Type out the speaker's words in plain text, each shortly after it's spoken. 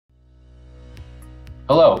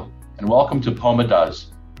Hello, and welcome to POMA DOes,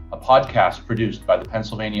 a podcast produced by the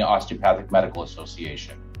Pennsylvania Osteopathic Medical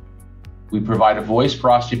Association. We provide a voice for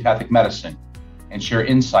osteopathic medicine and share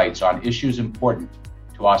insights on issues important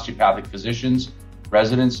to osteopathic physicians,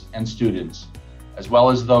 residents, and students, as well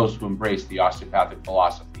as those who embrace the osteopathic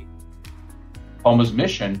philosophy. POMA's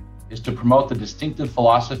mission is to promote the distinctive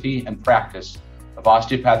philosophy and practice of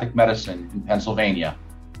osteopathic medicine in Pennsylvania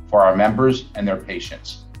for our members and their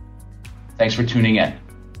patients. Thanks for tuning in.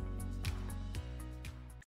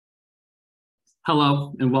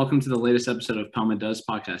 Hello, and welcome to the latest episode of POMA DOes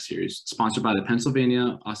podcast series, sponsored by the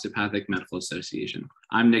Pennsylvania Osteopathic Medical Association.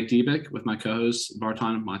 I'm Nick Diebik with my co-host,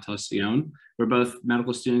 Barton Matosione. We're both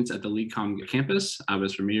medical students at the LECOM campus. I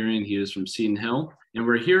was from Erie and he is from Seton Hill. And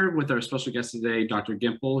we're here with our special guest today, Dr.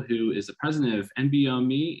 Gimpel, who is the president of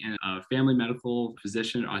NBOME and a family medical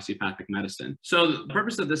physician, osteopathic medicine. So the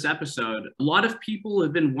purpose of this episode, a lot of people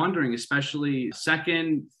have been wondering, especially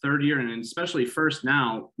second, third year, and especially first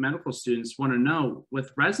now, medical students want to know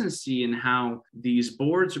with residency and how these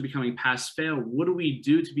boards are becoming pass-fail, what do we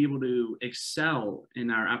do to be able to excel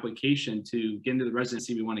in our application to get into the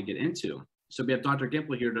residency we want to get into? So we have Dr.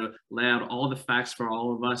 Gimpel here to lay out all the facts for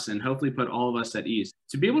all of us and hopefully put all of us at ease.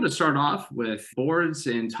 To be able to start off with boards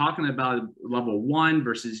and talking about level 1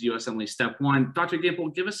 versus USMLE step 1, Dr.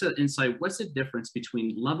 Gimpel, give us an insight. What's the difference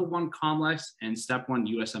between level 1 COMLEX and step 1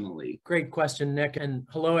 USMLE? Great question, Nick. And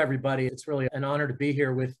hello, everybody. It's really an honor to be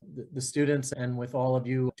here with the students and with all of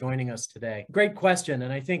you joining us today. Great question.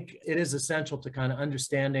 And I think it is essential to kind of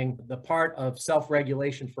understanding the part of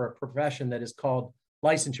self-regulation for a profession that is called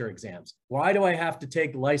licensure exams. Why do I have to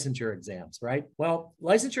take licensure exams, right? Well,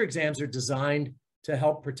 licensure exams are designed to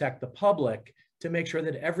help protect the public, to make sure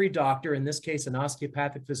that every doctor, in this case, an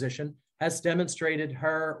osteopathic physician, has demonstrated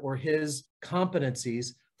her or his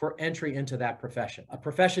competencies for entry into that profession. A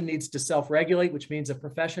profession needs to self-regulate, which means a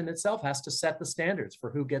profession itself has to set the standards for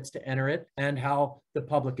who gets to enter it and how the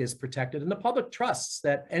public is protected. And the public trusts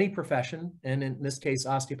that any profession, and in this case,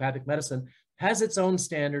 osteopathic medicine, has its own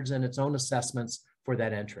standards and its own assessments for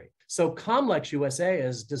that entry. So COMLEX USA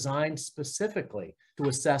is designed specifically to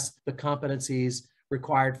assess the competencies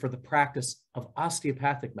required for the practice of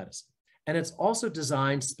osteopathic medicine. And it's also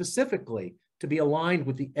designed specifically to be aligned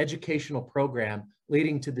with the educational program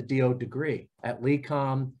leading to the DO degree at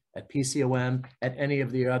LECOM, at PCOM, at any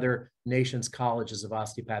of the other nation's colleges of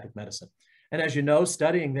osteopathic medicine. And as you know,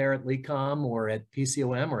 studying there at LECOM or at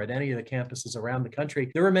PCOM or at any of the campuses around the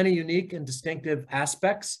country, there are many unique and distinctive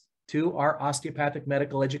aspects to our osteopathic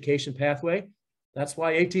medical education pathway. That's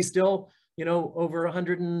why AT Still, over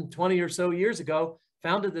 120 or so years ago,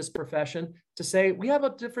 founded this profession to say, we have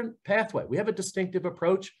a different pathway. We have a distinctive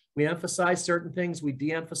approach. We emphasize certain things. We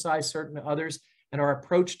de-emphasize certain others. And our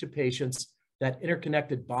approach to patients, that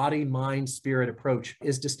interconnected body, mind, spirit approach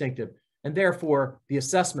is distinctive. And therefore, the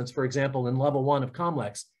assessments, for example, in level 1 of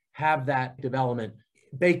COMLEX, have that development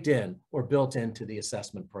baked in or built into the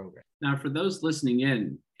assessment program. Now, for those listening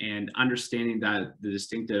in and understanding that the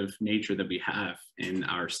distinctive nature that we have in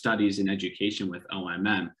our studies and education with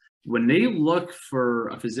OMM, when they look for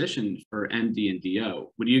a physician for MD and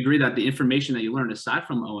DO, would you agree that the information that you learn aside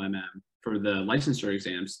from OMM for the licensure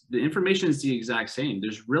exams, the information is the exact same?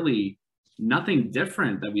 There's really nothing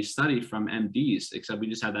different that we study from MDs, except we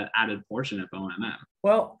just have that added portion of OMM.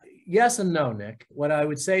 Well, yes and no, Nick. What I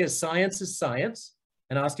would say is science,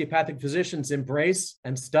 and osteopathic physicians embrace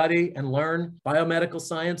and study and learn biomedical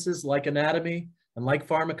sciences like anatomy and like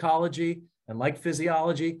pharmacology and like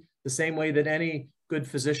physiology, the same way that any good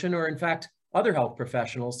physician or in fact other health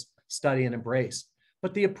professionals study and embrace.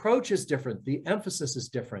 But the approach is different. The emphasis is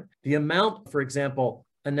different. The amount, for example,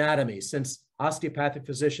 anatomy, since osteopathic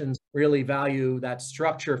physicians really value that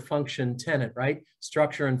structure function tenet, right?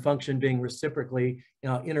 Structure and function being reciprocally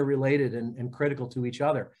interrelated and critical to each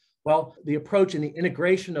other. Well, the approach and the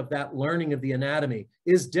integration of that learning of the anatomy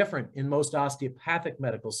is different in most osteopathic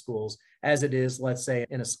medical schools as it is, let's say,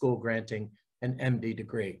 in a school granting an MD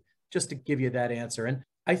degree, just to give you that answer. And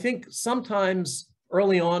I think sometimes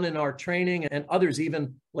early on in our training and others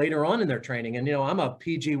even later on in their training, and I'm a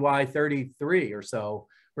PGY 33 or so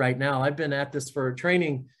right now. I've been at this for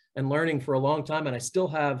training and learning for a long time, and I still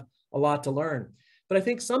have a lot to learn. But I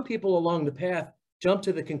think some people along the path jump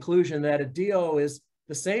to the conclusion that a DO is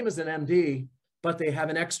the same as an MD, but they have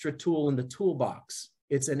an extra tool in the toolbox.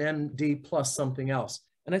 It's an MD plus something else.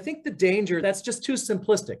 And I think the danger, that's just too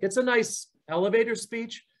simplistic. It's a nice elevator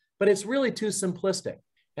speech, but it's really too simplistic.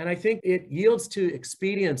 And I think it yields to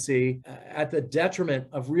expediency at the detriment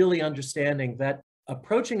of really understanding that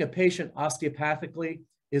approaching a patient osteopathically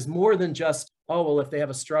is more than just, oh, well, if they have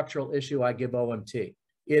a structural issue, I give OMT.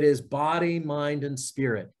 It is body, mind, and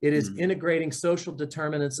spirit. It is integrating social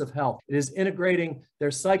determinants of health. It is integrating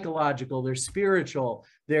their psychological, their spiritual,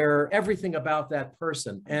 their everything about that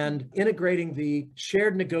person, and integrating the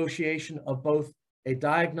shared negotiation of both a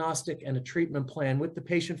diagnostic and a treatment plan with the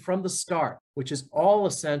patient from the start, which is all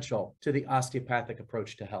essential to the osteopathic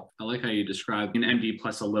approach to health. I like how you describe an MD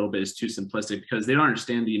plus a little bit is too simplistic, because they don't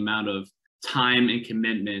understand the amount of time and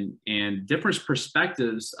commitment and different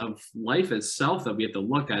perspectives of life itself that we have to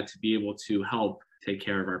look at to be able to help take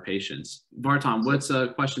care of our patients. Vartan, what's a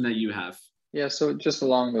question that you have? Yeah, so just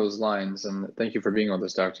along those lines, and thank you for being with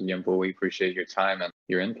us, Dr. Gimpel. We appreciate your time and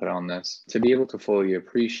your input on this. To be able to fully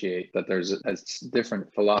appreciate that there's a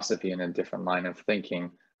different philosophy and a different line of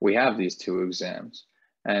thinking, we have these two exams.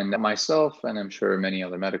 And myself, and I'm sure many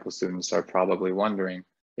other medical students are probably wondering,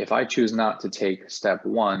 if I choose not to take step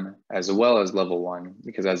one as well as level one,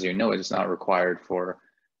 because as you know, it's not required for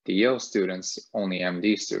DO students, only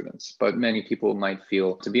MD students, but many people might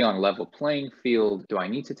feel to be on level playing field. Do I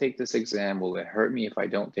need to take this exam? Will it hurt me if I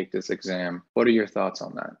don't take this exam? What are your thoughts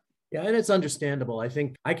on that? Yeah, and it's understandable. I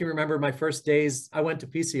think I can remember my first days. I went to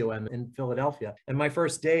PCOM in Philadelphia, and my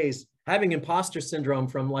first days having imposter syndrome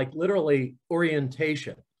from like literally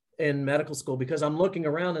orientation in medical school, because I'm looking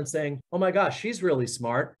around and saying, oh my gosh, she's really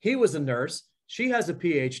smart. He was a nurse. She has a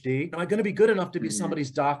PhD. Am I going to be good enough to be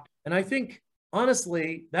somebody's doctor? And I think,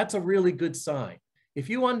 honestly, that's a really good sign. If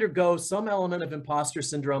you undergo some element of imposter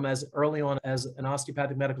syndrome as early on as an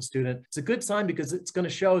osteopathic medical student, it's a good sign, because it's going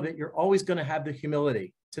to show that you're always going to have the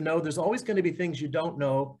humility to know there's always going to be things you don't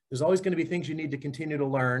know. There's always going to be things you need to continue to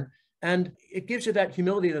learn. And it gives you that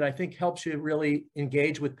humility that I think helps you really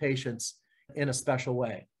engage with patients in a special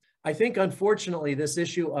way. I think, unfortunately, this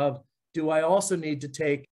issue of, do I also need to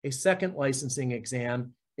take a second licensing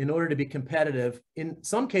exam in order to be competitive? In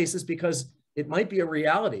some cases, because it might be a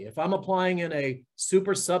reality. If I'm applying in a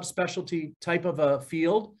super subspecialty type of a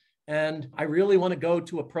field, and I really want to go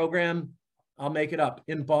to a program, I'll make it up,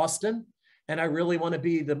 in Boston, and I really want to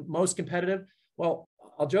be the most competitive, well,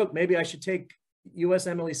 I'll joke, maybe I should take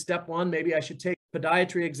USMLE Step 1, maybe I should take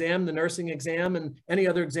podiatry exam, the nursing exam, and any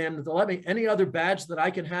other exam that they'll let me, any other badge that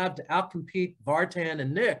I can have to outcompete Vartan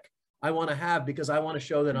and Nick, I want to have, because I want to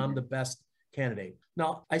show that I'm the best candidate.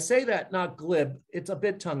 Now, I say that not glib, it's a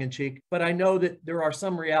bit tongue-in-cheek, but I know that there are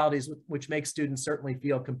some realities which make students certainly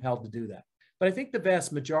feel compelled to do that. But I think the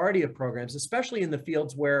vast majority of programs, especially in the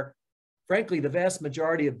fields where, frankly, the vast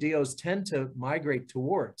majority of DOs tend to migrate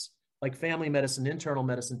towards, like family medicine, internal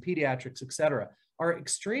medicine, pediatrics, et cetera, are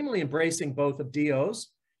extremely embracing both of DOs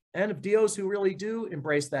and of DOs who really do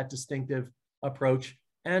embrace that distinctive approach,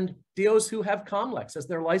 and DOs who have COMLEX as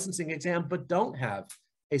their licensing exam but don't have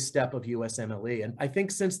a step of USMLE. And I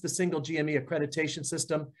think since the single GME accreditation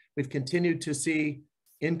system, we've continued to see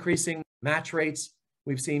increasing match rates.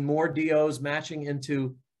 We've seen more DOs matching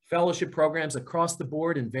into fellowship programs across the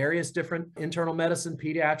board in various different internal medicine,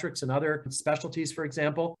 pediatrics, and other specialties, for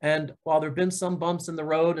example. And while there have been some bumps in the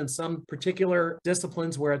road and some particular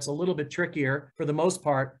disciplines where it's a little bit trickier, for the most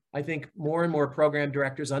part, I think more and more program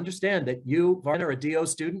directors understand that you, Vartan, are a DO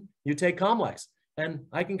student, you take COMLEX. And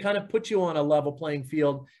I can kind of put you on a level playing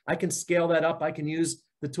field. I can scale that up. I can use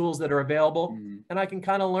the tools that are available, and I can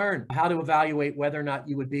kind of learn how to evaluate whether or not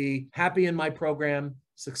you would be happy in my program,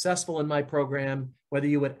 successful in my program, whether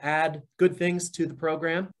you would add good things to the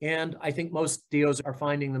program. And I think most DOs are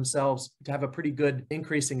finding themselves to have a pretty good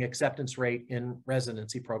increasing acceptance rate in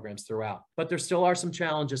residency programs throughout. But there still are some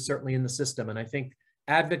challenges certainly in the system. And I think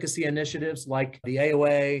advocacy initiatives like the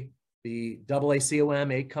AOA, the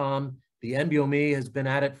AACOM, ACOM, the NBOME has been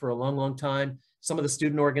at it for a long, long time. Some of the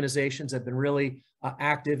student organizations have been really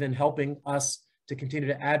active in helping us to continue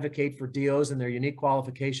to advocate for DOs and their unique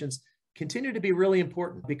qualifications, continue to be really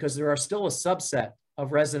important, because there are still a subset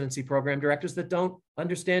of residency program directors that don't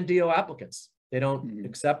understand DO applicants. They don't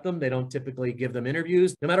accept them. They don't typically give them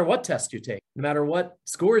interviews, no matter what test you take, no matter what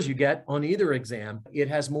scores you get on either exam. It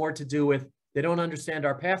has more to do with they don't understand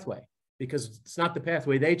our pathway, because it's not the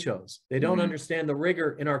pathway they chose. They don't understand the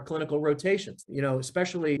rigor in our clinical rotations. You know,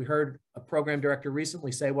 especially we heard a program director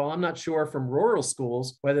recently say, well, I'm not sure from rural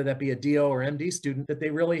schools, whether that be a DO or MD student, that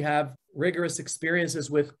they really have rigorous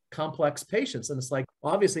experiences with complex patients. And it's like,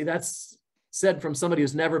 obviously that's said from somebody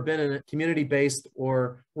who's never been in a community-based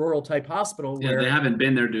or rural type hospital. Yeah, where they haven't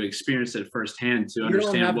been there to experience it firsthand to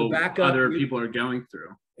understand what other people are going through.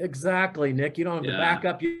 Exactly, Nick. You don't have the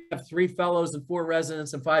backup. You have 3 fellows and 4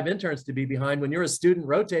 residents and 5 interns to be behind. When you're a student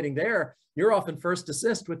rotating there, you're often first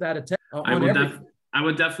assist with that attempt. I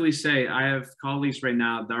would definitely say I have colleagues right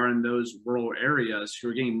now that are in those rural areas who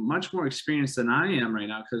are getting much more experience than I am right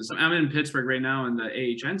now, because I'm in Pittsburgh right now in the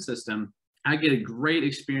AHN system. I get a great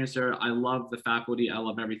experience there. I love the faculty. I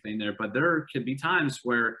love everything there. But there could be times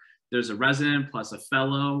where there's a resident plus a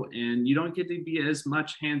fellow, and you don't get to be as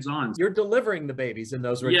much hands-on. You're delivering the babies in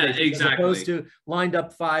those rotations, yeah, exactly. as opposed to lined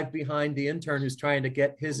up 5 behind the intern who's trying to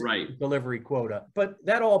get his delivery quota. But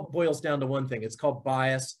that all boils down to one thing. It's called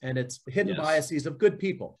bias, and it's hidden biases of good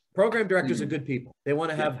people. Program directors are good people. They want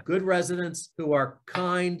to have good residents who are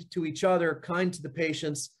kind to each other, kind to the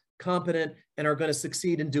patients, competent, and are going to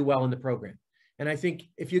succeed and do well in the program. And I think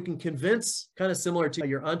if you can convince, kind of similar to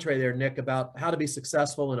your entree there, Nick, about how to be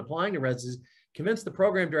successful in applying to residency, convince the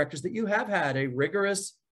program directors that you have had a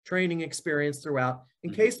rigorous training experience throughout,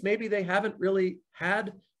 in case maybe they haven't really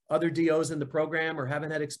had other DOs in the program or haven't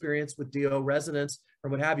had experience with DO residents or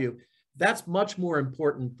what have you. That's much more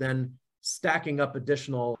important than stacking up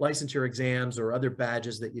additional licensure exams or other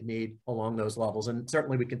badges that you need along those levels. And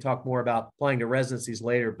certainly we can talk more about applying to residencies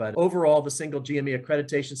later, but overall, the single GME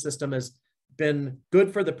accreditation system has been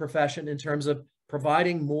good for the profession in terms of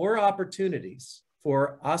providing more opportunities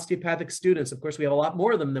for osteopathic students. Of course, we have a lot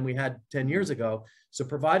more of them than we had 10 years ago. So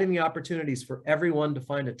providing the opportunities for everyone to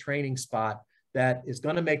find a training spot that is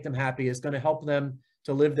going to make them happy, is going to help them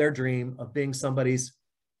to live their dream of being somebody's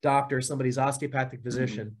doctor, somebody's osteopathic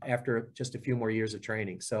physician after just a few more years of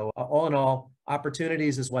training. So all in all,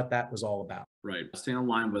 opportunities is what that was all about. Right. Staying in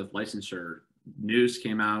line with licensure, news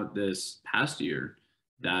came out this past year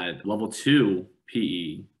that level 2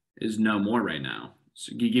 PE is no more right now.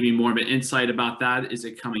 So can you give me more of an insight about that? Is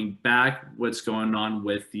it coming back? What's going on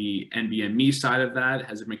with the NBOME side of that?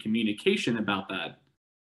 Has there been communication about that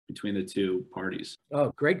between the two parties?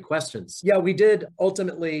 Oh, great questions. Yeah, we did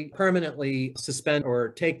ultimately permanently suspend or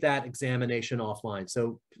take that examination offline.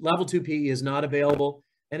 So level 2 PE is not available,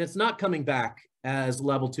 and it's not coming back as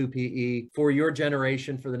level 2 PE for your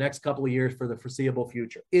generation for the next couple of years for the foreseeable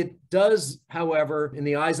future. It does, however, in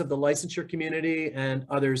the eyes of the licensure community and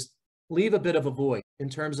others, leave a bit of a void in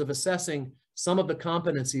terms of assessing some of the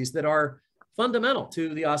competencies that are fundamental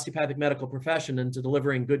to the osteopathic medical profession and to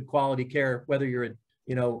delivering good quality care, whether you're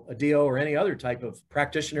a DO or any other type of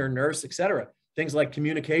practitioner, nurse, et cetera. Things like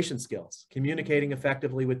communication skills, communicating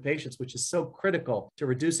effectively with patients, which is so critical to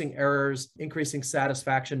reducing errors, increasing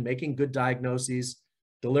satisfaction, making good diagnoses,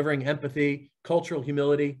 delivering empathy, cultural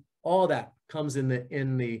humility. All that comes in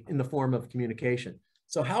the form of communication.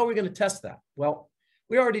 So how are we going to test that? Well,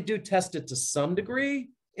 we already do test it to some degree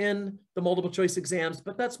in the multiple choice exams,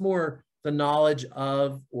 but that's more the knowledge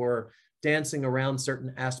of or dancing around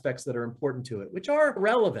certain aspects that are important to it, which are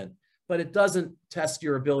relevant, but it doesn't test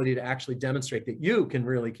your ability to actually demonstrate that you can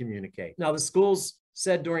really communicate. Now, the schools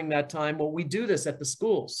said during that time, well, we do this at the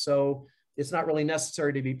schools, so it's not really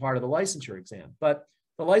necessary to be part of the licensure exam. But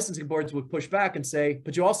the licensing boards would push back and say,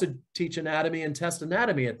 but you also teach anatomy and test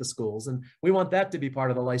anatomy at the schools, and we want that to be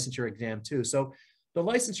part of the licensure exam too. So the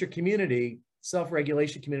licensure community,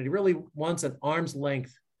 self-regulation community, really wants an arm's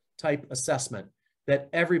length type assessment that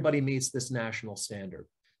everybody meets this national standard.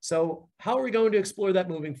 So how are we going to explore that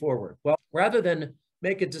moving forward? Well, rather than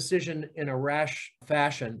make a decision in a rash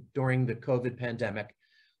fashion during the COVID pandemic,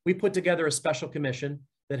 we put together a special commission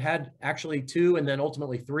that had actually 2 and then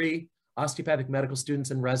ultimately 3 osteopathic medical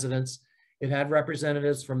students and residents. It had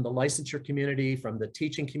representatives from the licensure community, from the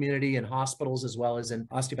teaching community in hospitals, as well as in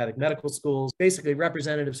osteopathic medical schools, basically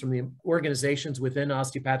representatives from the organizations within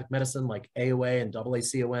osteopathic medicine like AOA and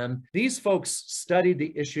AACOM. These folks studied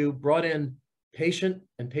the issue, brought in patient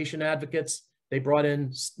and patient advocates. They brought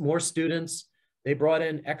in more students. They brought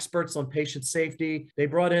in experts on patient safety. They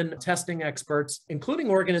brought in testing experts, including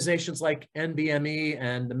organizations like NBOME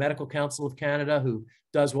and the Medical Council of Canada, who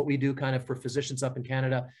does what we do kind of for physicians up in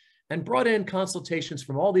Canada, and brought in consultations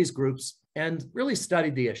from all these groups and really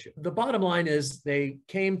studied the issue. The bottom line is they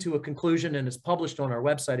came to a conclusion, and it's published on our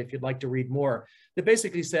website if you'd like to read more, that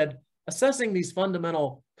basically said assessing these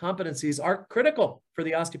fundamental competencies are critical for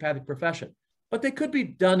the osteopathic profession, but they could be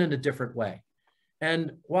done in a different way.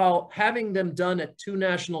 And while having them done at 2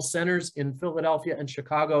 national centers in Philadelphia and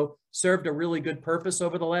Chicago served a really good purpose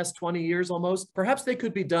over the last 20 years almost, perhaps they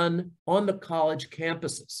could be done on the college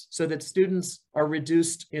campuses so that students are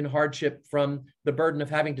reduced in hardship from the burden of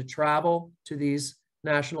having to travel to these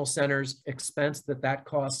national centers, expense that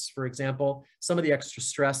costs, for example, some of the extra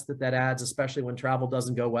stress that adds, especially when travel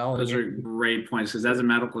doesn't go well. Those are great points, because as a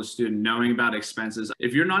medical student, knowing about expenses,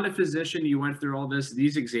 if you're not a physician, you went through all this,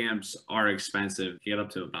 these exams are expensive. You get up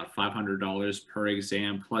to about $500 per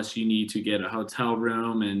exam, plus you need to get a hotel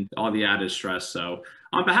room and all the added stress. So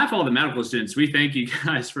On behalf of all the medical students, we thank you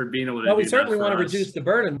guys for being able to do that. Well, we certainly want to us. reduce the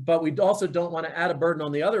burden, but we also don't want to add a burden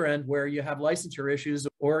on the other end where you have licensure issues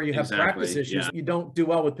or you have practice issues. You don't do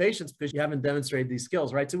well with patients because you haven't demonstrated these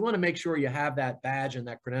skills, right? So we want to make sure you have that badge and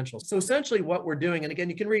that credential. So essentially what we're doing, and again,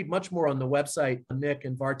 you can read much more on the website, Nick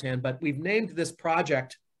and Vartan, but we've named this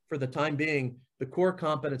project for the time being the Core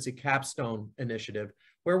Competency Capstone Initiative,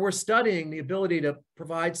 where we're studying the ability to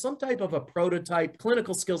provide some type of a prototype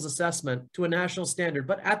clinical skills assessment to a national standard,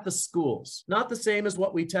 but at the schools. Not the same as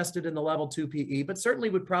what we tested in the level 2 PE, but certainly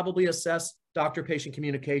would probably assess doctor-patient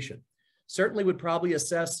communication. Certainly would probably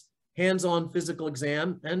assess hands-on physical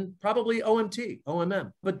exam and probably OMT,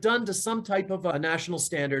 OMM, but done to some type of a national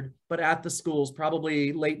standard, but at the schools,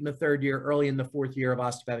 probably late in the third year, early in the fourth year of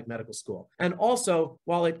osteopathic medical school. And also,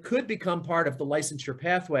 while it could become part of the licensure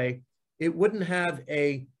pathway, it wouldn't have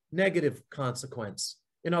a negative consequence.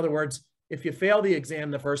 In other words, if you fail the exam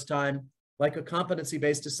the first time, like a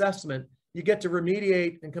competency-based assessment, you get to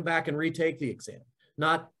remediate and come back and retake the exam,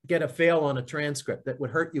 not get a fail on a transcript that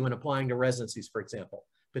would hurt you in applying to residencies, for example,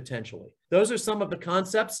 potentially. Those are some of the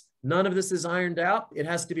concepts. None of this is ironed out. It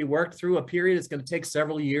has to be worked through a period. It's going to take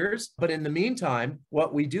several years. But in the meantime,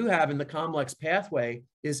 what we do have in the COMLEX pathway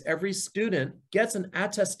is every student gets an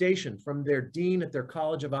attestation from their dean at their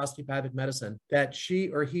College of Osteopathic Medicine that she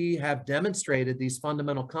or he have demonstrated these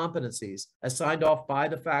fundamental competencies as signed off by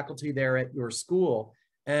the faculty there at your school.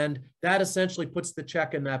 And that essentially puts the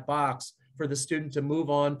check in that box for the student to move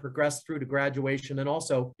on, progress through to graduation, and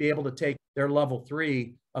also be able to take their level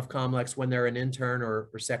 3 of COMLEX when they're an intern or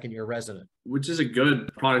second year resident. Which is a good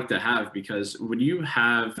product to have, because when you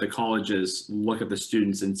have the colleges look at the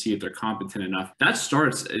students and see if they're competent enough, that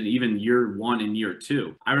starts at even year 1 and year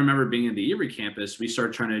 2. I remember being at the Erie campus, we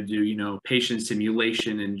started trying to do, patient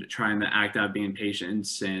simulation and trying to act out being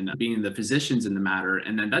patients and being the physicians in the matter.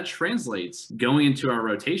 And then that translates going into our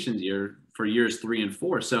rotations year for years 3 and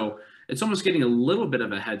 4. So it's almost getting a little bit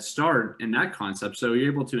of a head start in that concept. So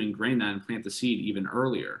you're able to ingrain that and plant the seed even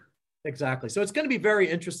earlier. Exactly. So it's going to be very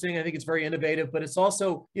interesting. I think it's very innovative, but it's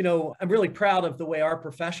also, I'm really proud of the way our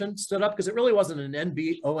profession stood up, because it really wasn't an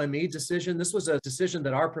NBOME decision. This was a decision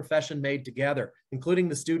that our profession made together, including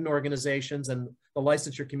the student organizations and the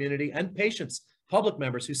licensure community and patients, public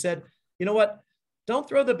members who said, you know what, don't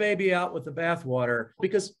throw the baby out with the bathwater,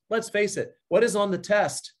 because let's face it, what is on the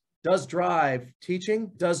test does drive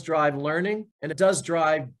teaching, does drive learning, and it does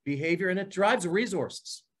drive behavior, and it drives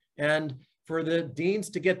resources. And for the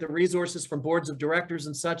deans to get the resources from boards of directors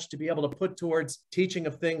and such to be able to put towards teaching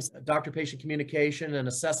of things, doctor-patient communication and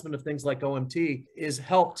assessment of things like OMT is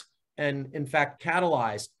helped and in fact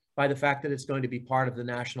catalyzed by the fact that it's going to be part of the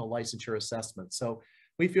national licensure assessment. So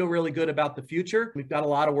we feel really good about the future. We've got a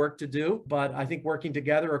lot of work to do, but I think working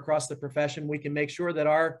together across the profession, we can make sure that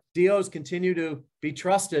our DOs continue to be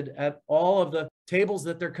trusted at all of the tables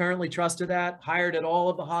that they're currently trusted at, hired at all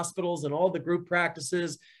of the hospitals and all the group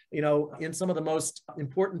practices, in some of the most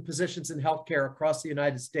important positions in healthcare across the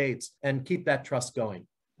United States, and keep that trust going.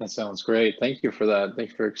 That sounds great. Thank you for that.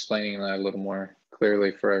 Thank you for explaining that a little more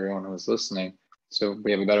clearly for everyone who's listening, so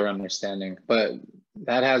we have a better understanding. But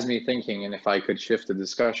that has me thinking, and if I could shift the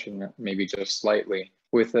discussion maybe just slightly,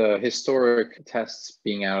 with historic tests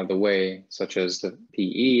being out of the way, such as the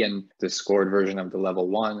PE and the scored version of the level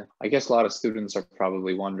 1, I guess a lot of students are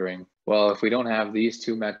probably wondering, well, if we don't have these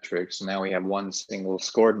 2 metrics, now we have one single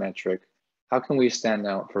scored metric, how can we stand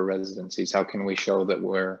out for residencies? How can we show that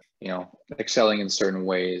we're, excelling in certain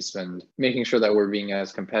ways and making sure that we're being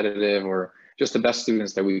as competitive or just the best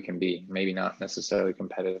students that we can be, maybe not necessarily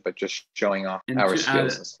competitive, but just showing off our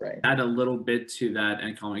skills and strength. Add a little bit to that,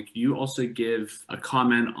 and you also give a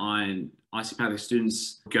comment on osteopathic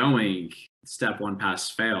students going step 1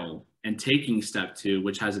 pass fail and taking step 2,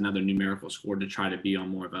 which has another numerical score to try to be on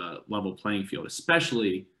more of a level playing field,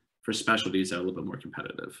 especially for specialties that are a little bit more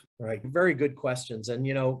competitive. Right. Very good questions. And,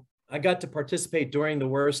 I got to participate during the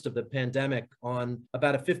worst of the pandemic on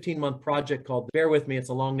about a 15-month project called, bear with me, it's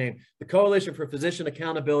a long name, the Coalition for Physician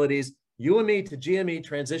Accountability's UME to GME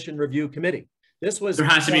Transition Review Committee. There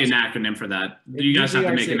has to be an acronym for that. You guys have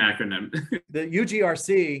to make an acronym. The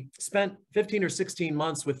UGRC spent 15 or 16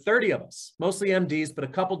 months with 30 of us, mostly MDs, but a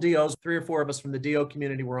couple DOs, 3 or 4 of us from the DO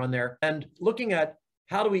community were on there, and looking at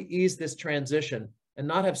how do we ease this transition and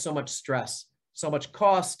not have so much stress, so much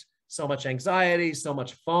cost, so much anxiety, so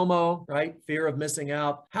much FOMO, right? Fear of missing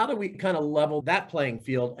out. How do we kind of level that playing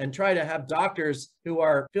field and try to have doctors who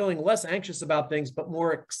are feeling less anxious about things, but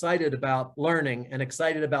more excited about learning and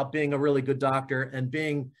excited about being a really good doctor and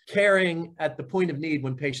being caring at the point of need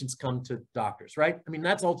when patients come to doctors, right? I mean,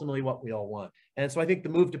 that's ultimately what we all want. And so I think the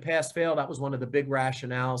move to pass fail, that was one of the big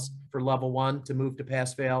rationales for level one to move to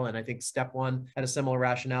pass fail. And I think step one had a similar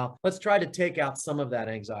rationale. Let's try to take out some of that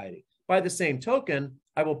anxiety. By the same token,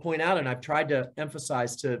 I will point out, and I've tried to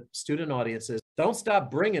emphasize to student audiences, don't stop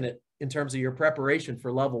bringing it in terms of your preparation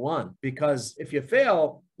for level one, because if you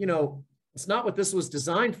fail, it's not what this was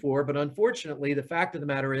designed for. But unfortunately, the fact of the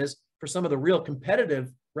matter is, for some of the real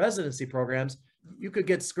competitive residency programs, you could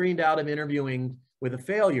get screened out of interviewing with a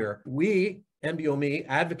failure. We, NBOME,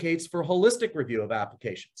 advocates for holistic review of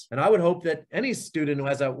applications. And I would hope that any student who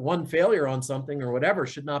has that one failure on something or whatever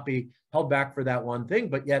should not be held back for that one thing,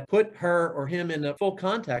 but yet put her or him in the full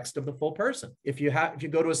context of the full person. If you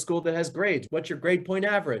go to a school that has grades, what's your grade point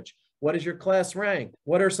average? What is your class rank?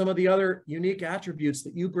 What are some of the other unique attributes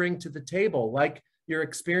that you bring to the table, like your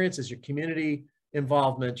experiences, your community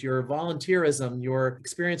involvement, your volunteerism, your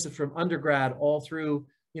experiences from undergrad all through,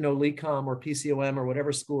 LECOM or PCOM or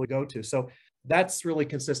whatever school you go to. So that's really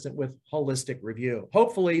consistent with holistic review.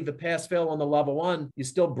 Hopefully the pass fail on the level one, you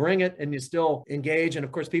still bring it and you still engage. And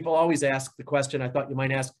of course, people always ask the question, I thought you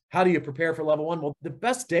might ask, how do you prepare for level one? Well, the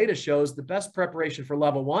best data shows the best preparation for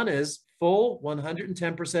level one is full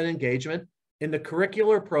 110% engagement in the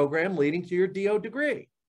curricular program leading to your DO degree.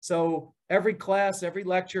 So every class, every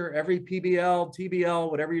lecture, every PBL, TBL,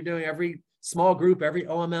 whatever you're doing, every small group, every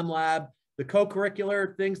OMM lab, the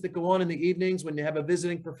co-curricular things that go on in the evenings when you have a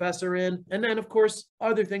visiting professor in. And then, of course,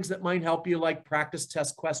 other things that might help you, like practice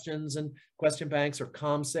test questions and question banks or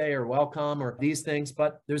COMSAE or Welcome or these things.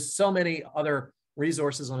 But there's so many other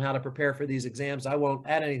resources on how to prepare for these exams. I won't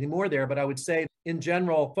add anything more there, but I would say in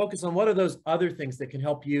general, focus on what are those other things that can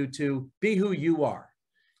help you to be who you are.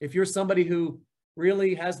 If you're somebody who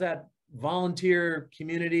really has that volunteer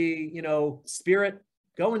community, spirit,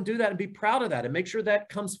 go and do that and be proud of that and make sure that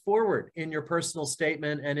comes forward in your personal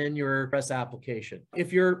statement and in your press application.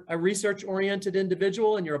 If you're a research-oriented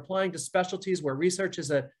individual and you're applying to specialties where research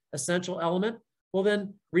is an essential element, well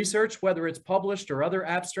then research, whether it's published or other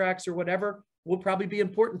abstracts or whatever, will probably be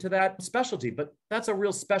important to that specialty. But that's a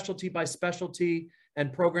real specialty by specialty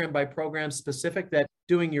and program by program specific that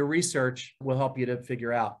doing your research will help you to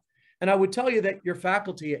figure out. And I would tell you that your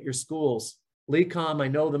faculty at your schools, LECOM, I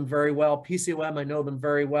know them very well. PCOM, I know them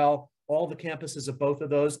very well. All the campuses of both of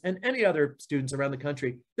those and any other students around the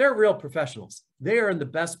country, they're real professionals. They are in the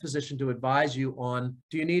best position to advise you on,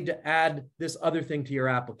 do you need to add this other thing to your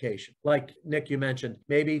application? Like Nick, you mentioned,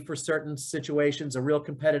 maybe for certain situations, a real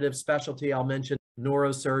competitive specialty, I'll mention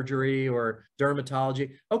neurosurgery or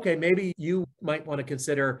dermatology. Okay, maybe you might want to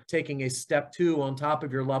consider taking a step 2 on top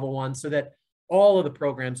of your level 1 so that all of the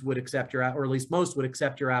programs would accept your, or at least most would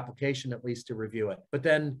accept your application, at least to review it. But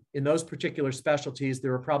then in those particular specialties,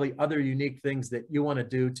 there are probably other unique things that you want to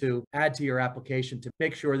do to add to your application to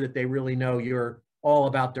make sure that they really know you're all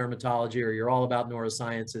about dermatology or you're all about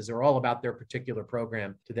neurosciences or all about their particular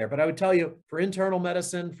program to there. But I would tell you, for internal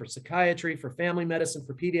medicine, for psychiatry, for family medicine,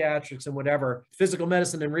 for pediatrics and whatever, physical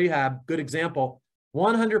medicine and rehab, good example,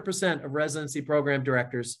 100% of residency program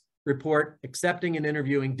directors report accepting and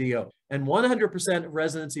interviewing DO. And 100% of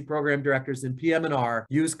residency program directors in PM&R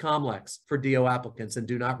use COMLEX for DO applicants and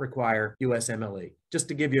do not require USMLE, just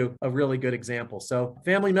to give you a really good example. So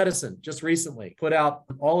family medicine just recently put out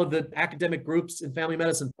all of the academic groups in family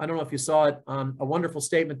medicine. I don't know if you saw it, a wonderful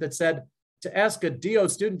statement that said, to ask a DO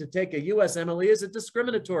student to take a USMLE is a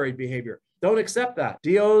discriminatory behavior. Don't accept that.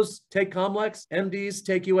 DOs take COMLEX, MDs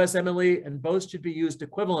take USMLE, and both should be used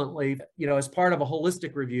equivalently, as part of a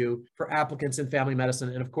holistic review for applicants in family medicine.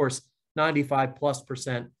 And of course,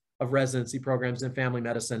 95+% of residency programs in family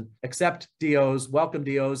medicine accept DOs, welcome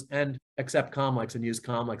DOs, and accept COMLEX and use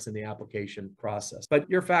COMLEX in the application process. But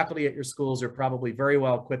your faculty at your schools are probably very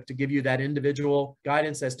well equipped to give you that individual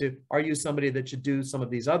guidance as to, are you somebody that should do some of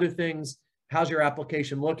these other things? How's your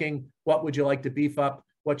application looking? What would you like to beef up?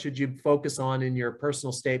 What should you focus on in your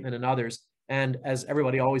personal statement and others? And as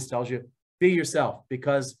everybody always tells you, be yourself,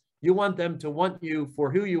 because you want them to want you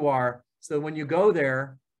for who you are. So when you go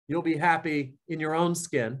there, you'll be happy in your own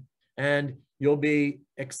skin and you'll be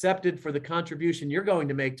accepted for the contribution you're going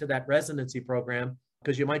to make to that residency program,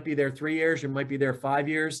 because you might be there 3 years, you might be there 5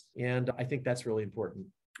 years. And I think that's really important.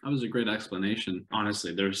 That was a great explanation.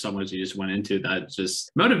 Honestly, there's so much you just went into that just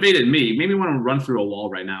motivated me. Made me want to run through a wall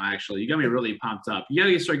right now, actually. You got me really pumped up. You got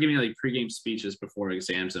to start giving me like pregame speeches before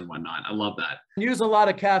exams and whatnot. I love that. Use a lot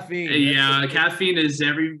of caffeine. Yeah, caffeine is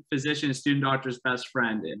every physician and student doctor's best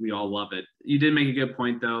friend, and we all love it. You did make a good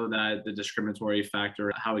point, though, that the discriminatory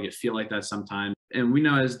factor, how we could feel like that sometimes. And we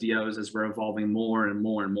know as DOs, as we're evolving more and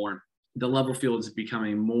more and more the level field is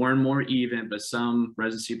becoming more and more even, but some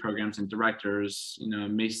residency programs and directors,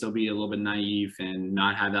 may still be a little bit naive and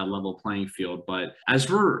not have that level playing field. But as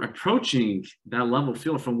we're approaching that level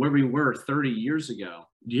field from where we were 30 years ago,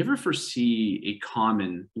 do you ever foresee a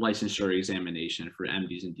common licensure examination for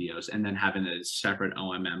MDs and DOs and then having a separate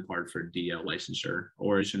OMM part for DO licensure,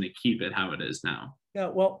 or is going to keep it how it is now? Yeah,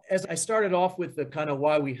 well, as I started off with the kind of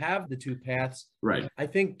why we have the two paths, right? I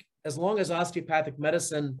think as long as osteopathic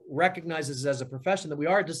medicine recognizes as a profession that we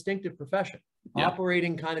are a distinctive profession,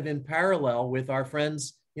 operating kind of in parallel with our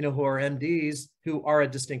friends, who are MDs, who are a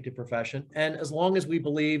distinctive profession. And as long as we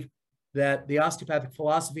believe that the osteopathic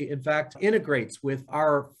philosophy, in fact, integrates with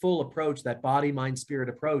our full approach, that body, mind, spirit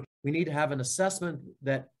approach, we need to have an assessment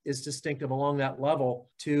that is distinctive along that level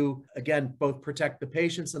to, again, both protect the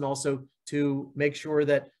patients and also to make sure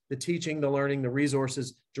that the teaching, the learning, the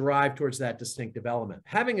resources drive towards that distinctive element.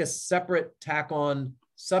 Having a separate tack-on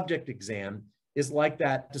subject exam is like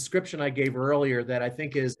that description I gave earlier that I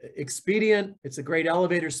think is expedient. It's a great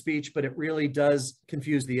elevator speech, but it really does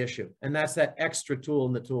confuse the issue. And that's that extra tool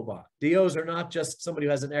in the toolbox. DOs are not just somebody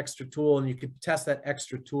who has an extra tool and you can test that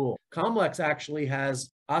extra tool. COMLEX actually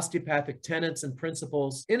has osteopathic tenets and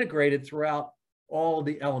principles integrated throughout all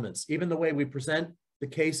the elements, even the way we present the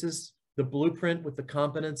cases, the blueprint with the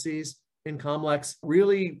competencies in COMLEX,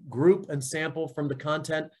 really group and sample from the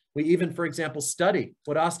content. We even, for example, study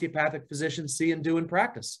what osteopathic physicians see and do in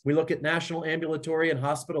practice. We look at national ambulatory and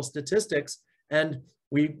hospital statistics, and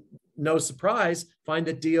we, no surprise, find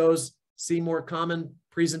that DOs see more common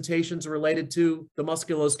presentations related to the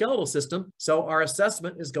musculoskeletal system. So our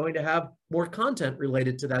assessment is going to have more content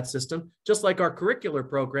related to that system, just like our curricular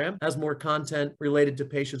program has more content related to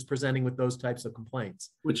patients presenting with those types of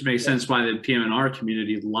complaints. Which makes sense why the PM&R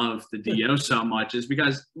community love the DO so much, is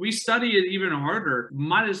because we study it even harder.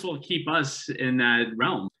 Might as well keep us in that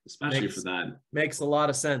realm, especially for that. Makes a lot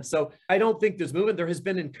of sense. So I don't think there's movement. There has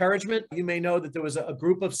been encouragement. You may know that there was a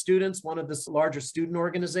group of students, one of the larger student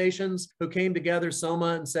organizations, who came together, SOMA,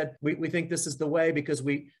 and said, we think this is the way because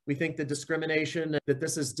we think the discrimination, that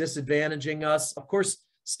this is disadvantaging us. Of course,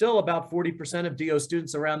 still about 40% of DO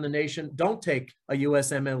students around the nation don't take a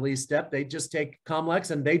USMLE step. They just take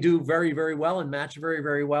COMLEX, and they do very, very well and match very,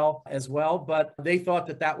 very well as well. But they thought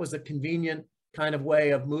that that was a convenient kind of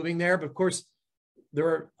way of moving there. But of course, there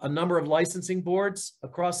are a number of licensing boards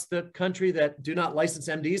across the country that do not license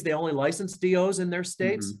MDs. They only license DOs in their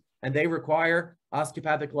states, and they require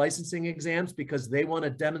osteopathic licensing exams because they want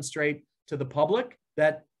to demonstrate to the public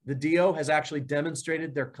that the DO has actually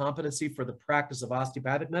demonstrated their competency for the practice of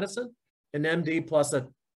osteopathic medicine, an MD plus an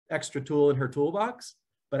extra tool in her toolbox,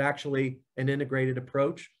 but actually an integrated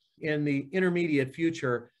approach. In the intermediate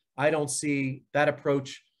future, I don't see that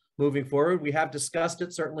approach moving forward. We have discussed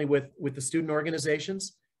it certainly with the student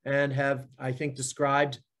organizations and have, I think,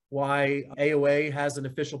 described why AOA has an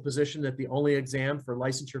official position that the only exam for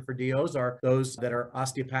licensure for DOs are those that are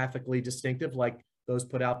osteopathically distinctive, like those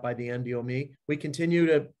put out by the NBOME. We continue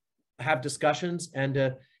to have discussions and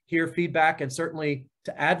to hear feedback and certainly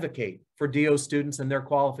to advocate for DO students and their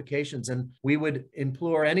qualifications. And we would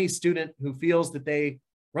implore any student who feels that they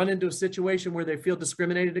run into a situation where they feel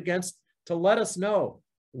discriminated against to let us know.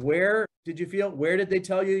 Where did you feel? Where did they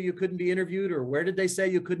tell you you couldn't be interviewed? Or where did they say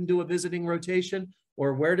you couldn't do a visiting rotation?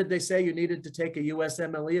 Or where did they say you needed to take a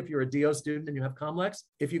USMLE if you're a DO student and you have COMLEX?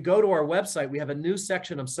 If you go to our website, we have a new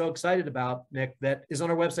section I'm so excited about, Nick, that is on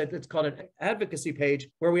our website that's called an advocacy page,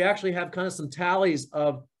 where we actually have kind of some tallies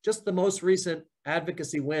of just the most recent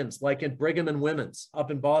advocacy wins, like at Brigham and Women's up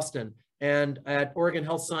in Boston and at Oregon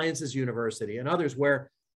Health Sciences University and others, where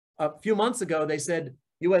a few months ago they said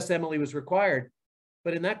USMLE was required.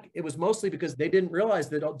 But in that, it was mostly because they didn't realize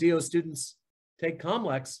that DO students take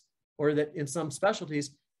COMLEX, or that in some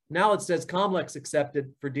specialties, now it says COMLEX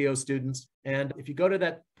accepted for DO students. And if you go to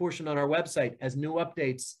that portion on our website, as new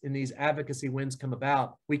updates in these advocacy wins come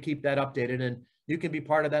about, we keep that updated. And you can be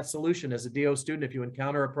part of that solution as a DO student. If you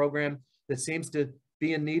encounter a program that seems to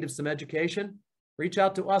be in need of some education, reach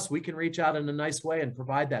out to us. We can reach out in a nice way and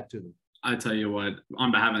provide that to them. I tell you what,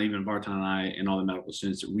 on behalf of even Barton and I and all the medical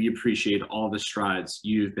students, we appreciate all the strides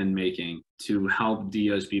you've been making to help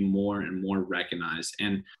DOs be more and more recognized.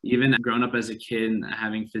 And even growing up as a kid and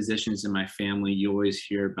having physicians in my family, you always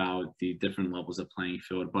hear about the different levels of playing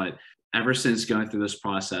field. But ever since going through this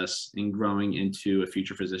process and growing into a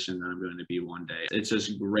future physician that I'm going to be one day, it's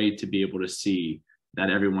just great to be able to see that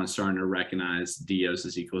everyone's starting to recognize DOs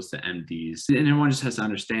as equals to MDs. And everyone just has to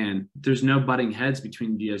understand there's no butting heads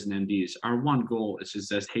between DOs and MDs. Our one goal is just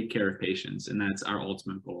to take care of patients, and that's our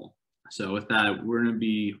ultimate goal. So with that, we're going to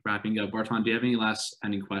be wrapping up. Barton, do you have any last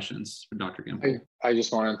pending questions for Dr. Gimpel? I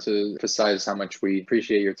just wanted to emphasize how much we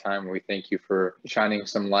appreciate your time. We thank you for shining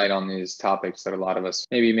some light on these topics that a lot of us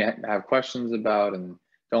maybe may have questions about and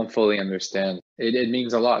don't fully understand. It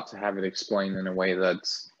means a lot to have it explained in a way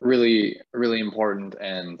that's really, really important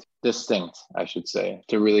and distinct, I should say,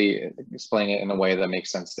 to really explain it in a way that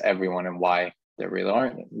makes sense to everyone and why there really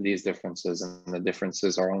aren't these differences. And the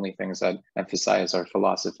differences are only things that emphasize our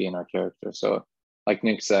philosophy and our character. So like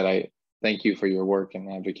Nick said, I thank you for your work and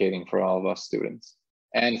advocating for all of us students.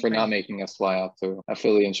 And for not making us fly out to a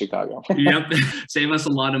Philly in Chicago. Yep, save us a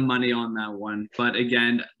lot of money on that one. But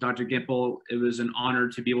again, Dr. Gimpel, it was an honor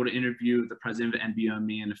to be able to interview the president of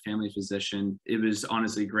NBOME and a family physician. It was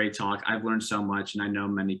honestly a great talk. I've learned so much, and I know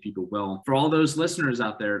many people will. For all those listeners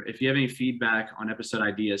out there, if you have any feedback on episode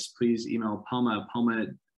ideas, please email POMA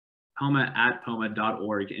at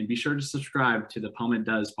POMA.org, and be sure to subscribe to the POMA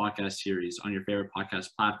Does podcast series on your favorite podcast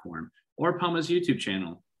platform or POMA's YouTube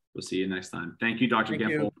channel. We'll see you next time. Thank you, Dr.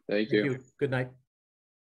 Gimpel. Thank you. Good night.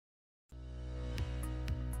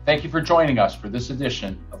 Thank you for joining us for this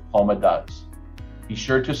edition of POMA Does. Be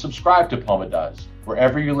sure to subscribe to POMA Does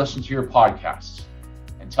wherever you listen to your podcasts,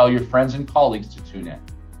 and tell your friends and colleagues to tune in.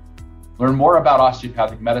 Learn more about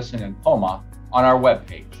osteopathic medicine and POMA on our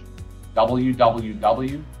webpage,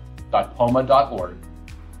 www.poma.org,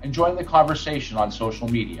 and join the conversation on social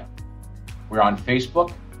media. We're on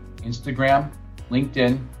Facebook, Instagram,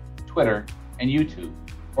 LinkedIn, Twitter, and YouTube,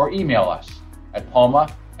 or email us at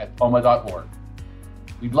poma@poma.org.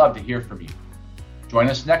 We'd love to hear from you. Join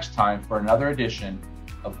us next time for another edition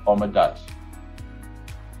of POMA Does.